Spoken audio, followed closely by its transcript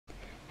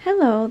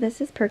Hello,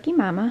 this is Perky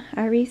Mama.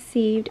 I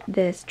received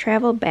this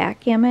Travel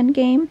Backgammon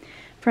game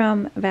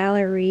from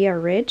Valeria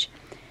Ridge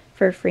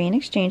for free in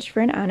exchange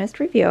for an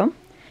honest review.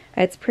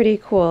 It's pretty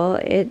cool.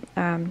 It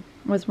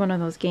was one of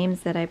those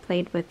games that I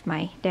played with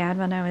my dad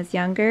when I was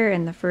younger,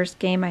 and the first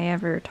game I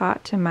ever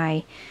taught to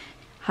my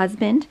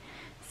husband,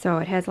 so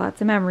it has lots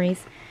of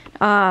memories.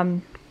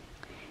 You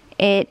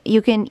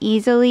can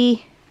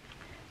easily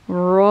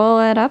roll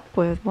it up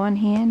with one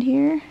hand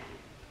here.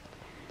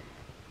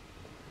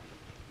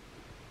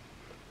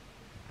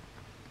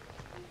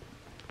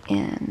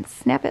 And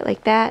snap it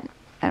like that.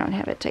 I don't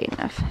have it tight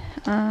enough.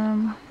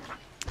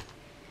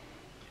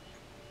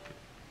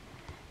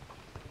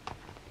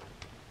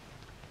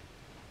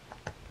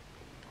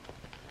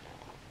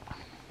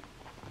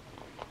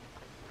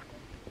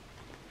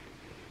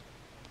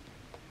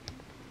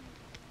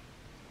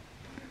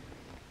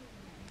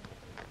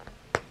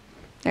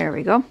 There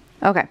we go.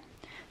 Okay,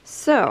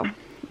 so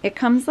it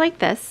comes like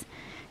this.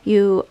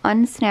 You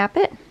unsnap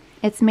it.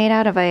 It's made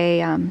out of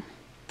a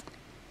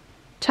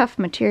tough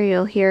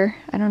material here.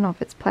 I don't know if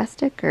it's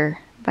plastic or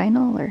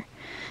vinyl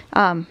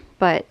or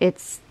but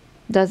it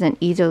doesn't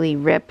easily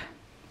rip,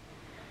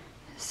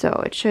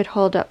 so it should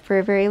hold up for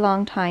a very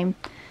long time.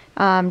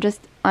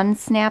 Just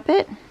unsnap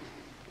it,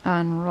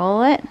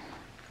 unroll it.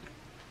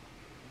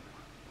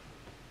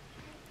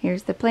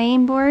 Here's the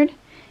playing board,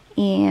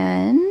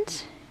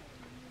 and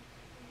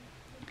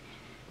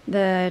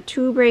the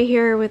tube right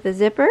here with the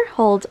zipper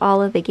holds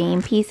all of the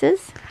game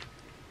pieces.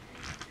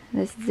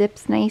 This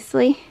zips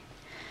nicely.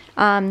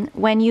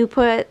 When you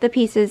put the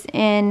pieces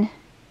in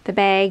the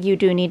bag, you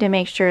do need to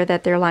make sure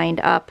that they're lined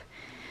up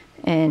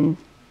and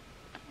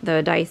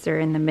the dice are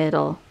in the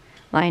middle,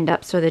 lined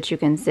up so that you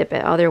can zip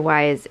it.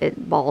 Otherwise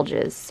it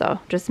bulges, so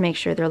just make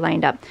sure they're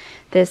lined up.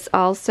 This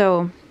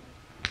also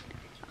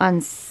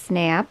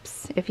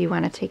unsnaps if you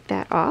want to take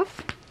that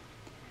off.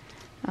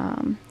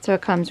 So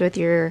it comes with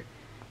your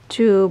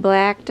 2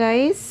 black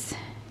dice,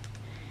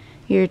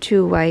 your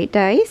 2 white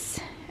dice,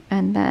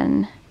 and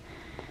then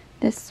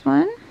this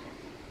one.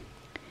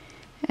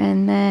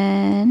 And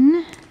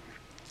then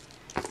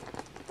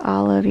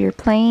all of your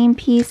playing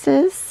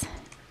pieces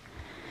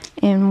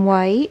in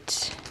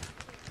white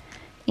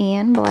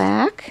and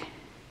black.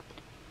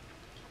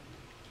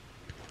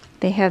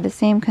 They have the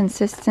same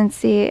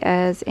consistency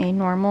as a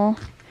normal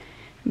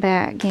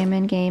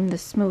backgammon game, the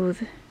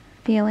smooth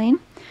feeling,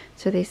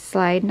 so they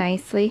slide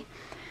nicely.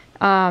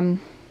 The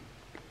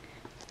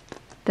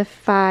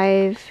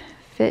 5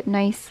 fit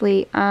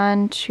nicely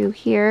onto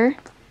here,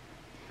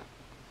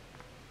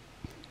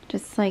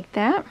 just like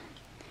that.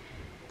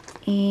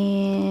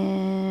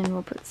 And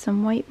we'll put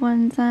some white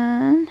ones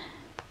on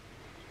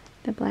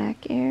the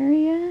black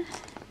area.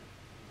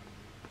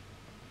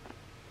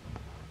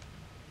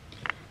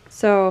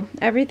 So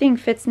everything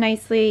fits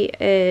nicely,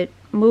 it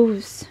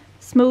moves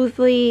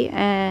smoothly,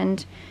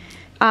 and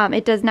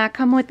it does not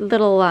come with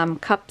little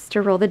cups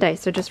to roll the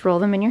dice, so just roll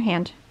them in your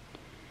hand.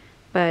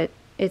 But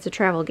it's a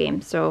travel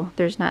game, so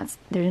there's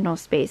no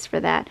space for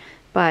that.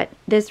 But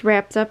this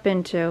wraps up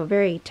into a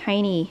very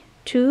tiny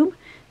tube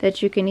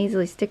that you can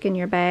easily stick in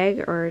your bag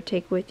or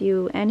take with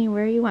you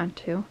anywhere you want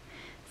to.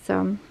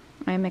 So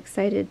I'm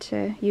excited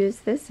to use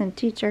this and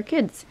teach our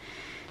kids.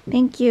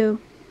 Thank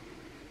you.